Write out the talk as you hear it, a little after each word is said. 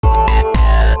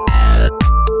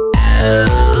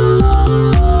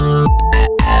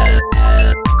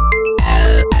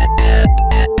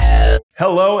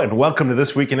and welcome to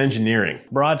This Week in Engineering.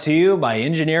 Brought to you by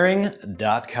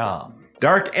engineering.com.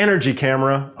 Dark Energy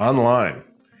Camera Online.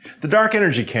 The Dark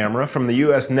Energy Camera from the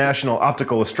U.S. National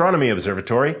Optical Astronomy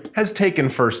Observatory has taken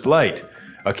first light.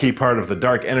 A key part of the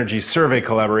Dark Energy Survey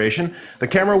collaboration, the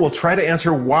camera will try to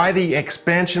answer why the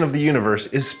expansion of the universe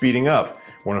is speeding up,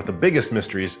 one of the biggest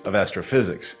mysteries of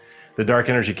astrophysics. The Dark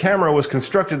Energy Camera was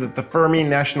constructed at the Fermi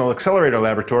National Accelerator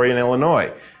Laboratory in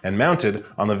Illinois and mounted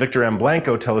on the Victor M.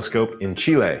 Blanco telescope in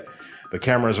Chile. The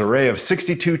camera's array of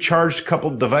 62 charged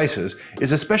coupled devices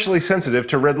is especially sensitive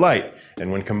to red light,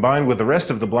 and when combined with the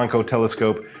rest of the Blanco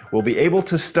telescope, will be able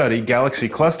to study galaxy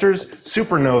clusters,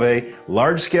 supernovae,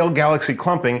 large-scale galaxy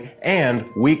clumping, and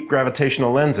weak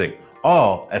gravitational lensing,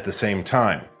 all at the same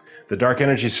time. The Dark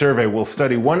Energy Survey will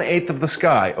study 1/8 of the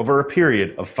sky over a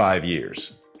period of 5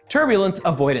 years. Turbulence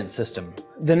Avoidance System.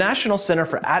 The National Center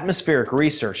for Atmospheric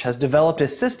Research has developed a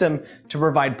system to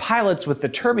provide pilots with the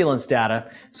turbulence data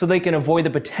so they can avoid the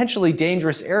potentially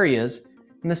dangerous areas,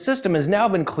 and the system has now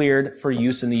been cleared for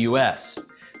use in the US.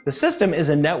 The system is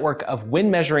a network of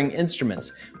wind measuring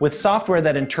instruments with software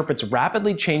that interprets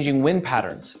rapidly changing wind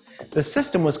patterns. The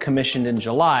system was commissioned in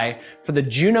July for the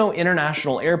Juneau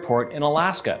International Airport in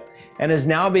Alaska and is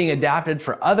now being adapted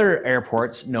for other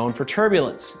airports known for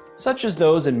turbulence, such as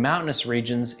those in mountainous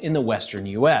regions in the western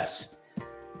US.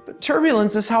 But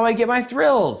turbulence is how I get my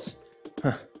thrills.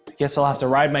 I guess I'll have to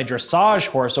ride my dressage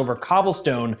horse over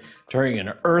cobblestone during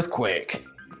an earthquake.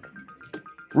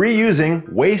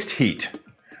 Reusing waste heat.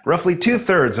 Roughly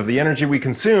 2/3 of the energy we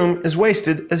consume is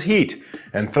wasted as heat,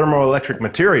 and thermoelectric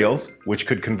materials, which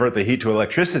could convert the heat to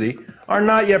electricity, are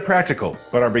not yet practical,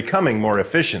 but are becoming more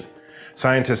efficient.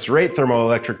 Scientists rate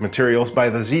thermoelectric materials by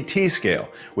the ZT scale,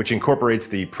 which incorporates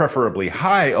the preferably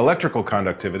high electrical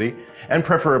conductivity and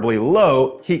preferably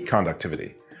low heat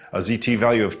conductivity. A ZT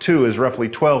value of 2 is roughly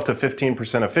 12 to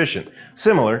 15% efficient,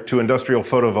 similar to industrial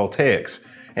photovoltaics.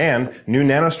 And new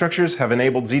nanostructures have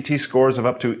enabled ZT scores of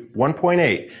up to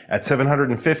 1.8 at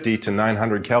 750 to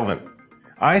 900 Kelvin.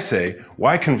 I say,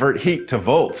 why convert heat to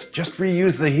volts? Just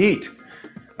reuse the heat.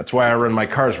 That's why I run my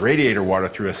car's radiator water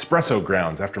through espresso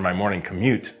grounds after my morning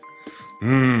commute.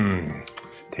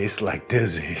 Tastes like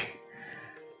dizzy.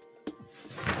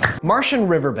 Martian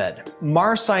riverbed.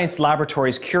 Mars Science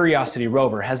Laboratory's Curiosity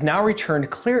rover has now returned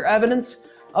clear evidence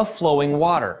of flowing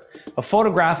water. A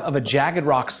photograph of a jagged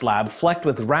rock slab flecked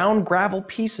with round gravel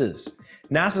pieces.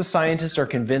 NASA scientists are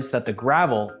convinced that the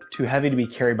gravel, too heavy to be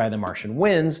carried by the Martian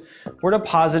winds, were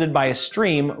deposited by a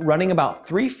stream running about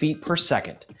 3 feet per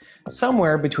second,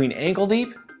 somewhere between ankle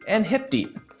deep and hip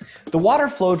deep. The water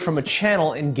flowed from a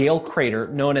channel in Gale Crater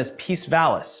known as Peace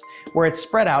Vallis, where it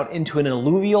spread out into an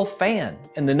alluvial fan,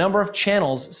 and the number of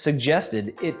channels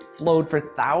suggested it flowed for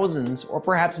thousands or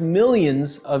perhaps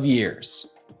millions of years.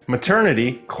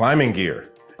 Maternity climbing gear.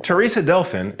 Teresa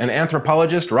Delphin, an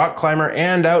anthropologist, rock climber,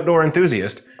 and outdoor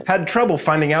enthusiast, had trouble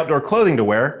finding outdoor clothing to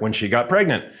wear when she got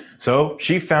pregnant. So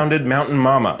she founded Mountain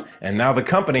Mama, and now the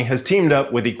company has teamed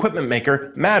up with equipment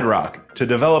maker Mad Rock to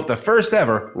develop the first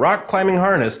ever rock climbing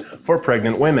harness for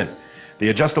pregnant women. The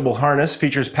adjustable harness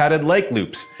features padded leg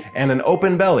loops and an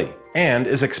open belly, and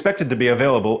is expected to be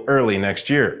available early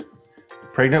next year.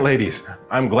 Pregnant ladies,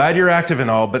 I'm glad you're active and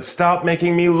all, but stop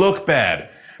making me look bad.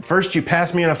 First you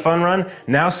passed me in a fun run,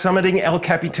 now summiting El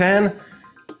Capitan?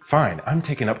 Fine, I'm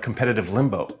taking up competitive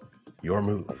limbo. Your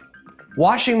move.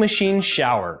 Washing machine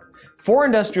shower. 4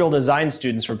 industrial design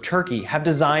students from Turkey have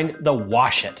designed the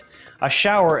Wash It, a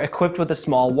shower equipped with a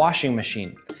small washing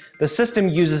machine. The system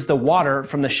uses the water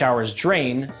from the shower's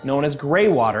drain, known as gray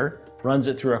water, runs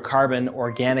it through a carbon,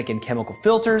 organic, and chemical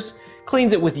filters,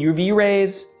 cleans it with UV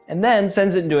rays, and then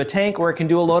sends it into a tank where it can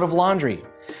do a load of laundry.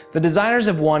 The designers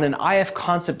have won an IF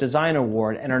Concept Design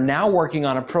Award and are now working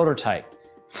on a prototype.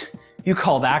 You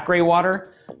call that gray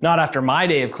water? Not after my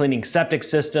day of cleaning septic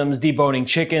systems, deboning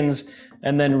chickens,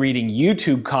 and then reading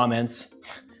YouTube comments.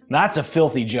 That's a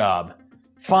filthy job.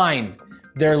 Fine,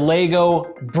 they're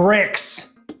Lego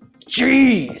bricks.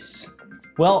 Jeez.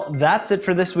 Well, that's it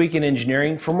for This Week in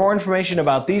Engineering. For more information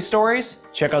about these stories,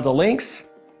 check out the links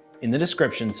in the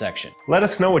description section. Let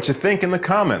us know what you think in the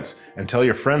comments and tell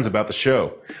your friends about the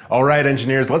show. All right,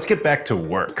 engineers, let's get back to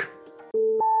work.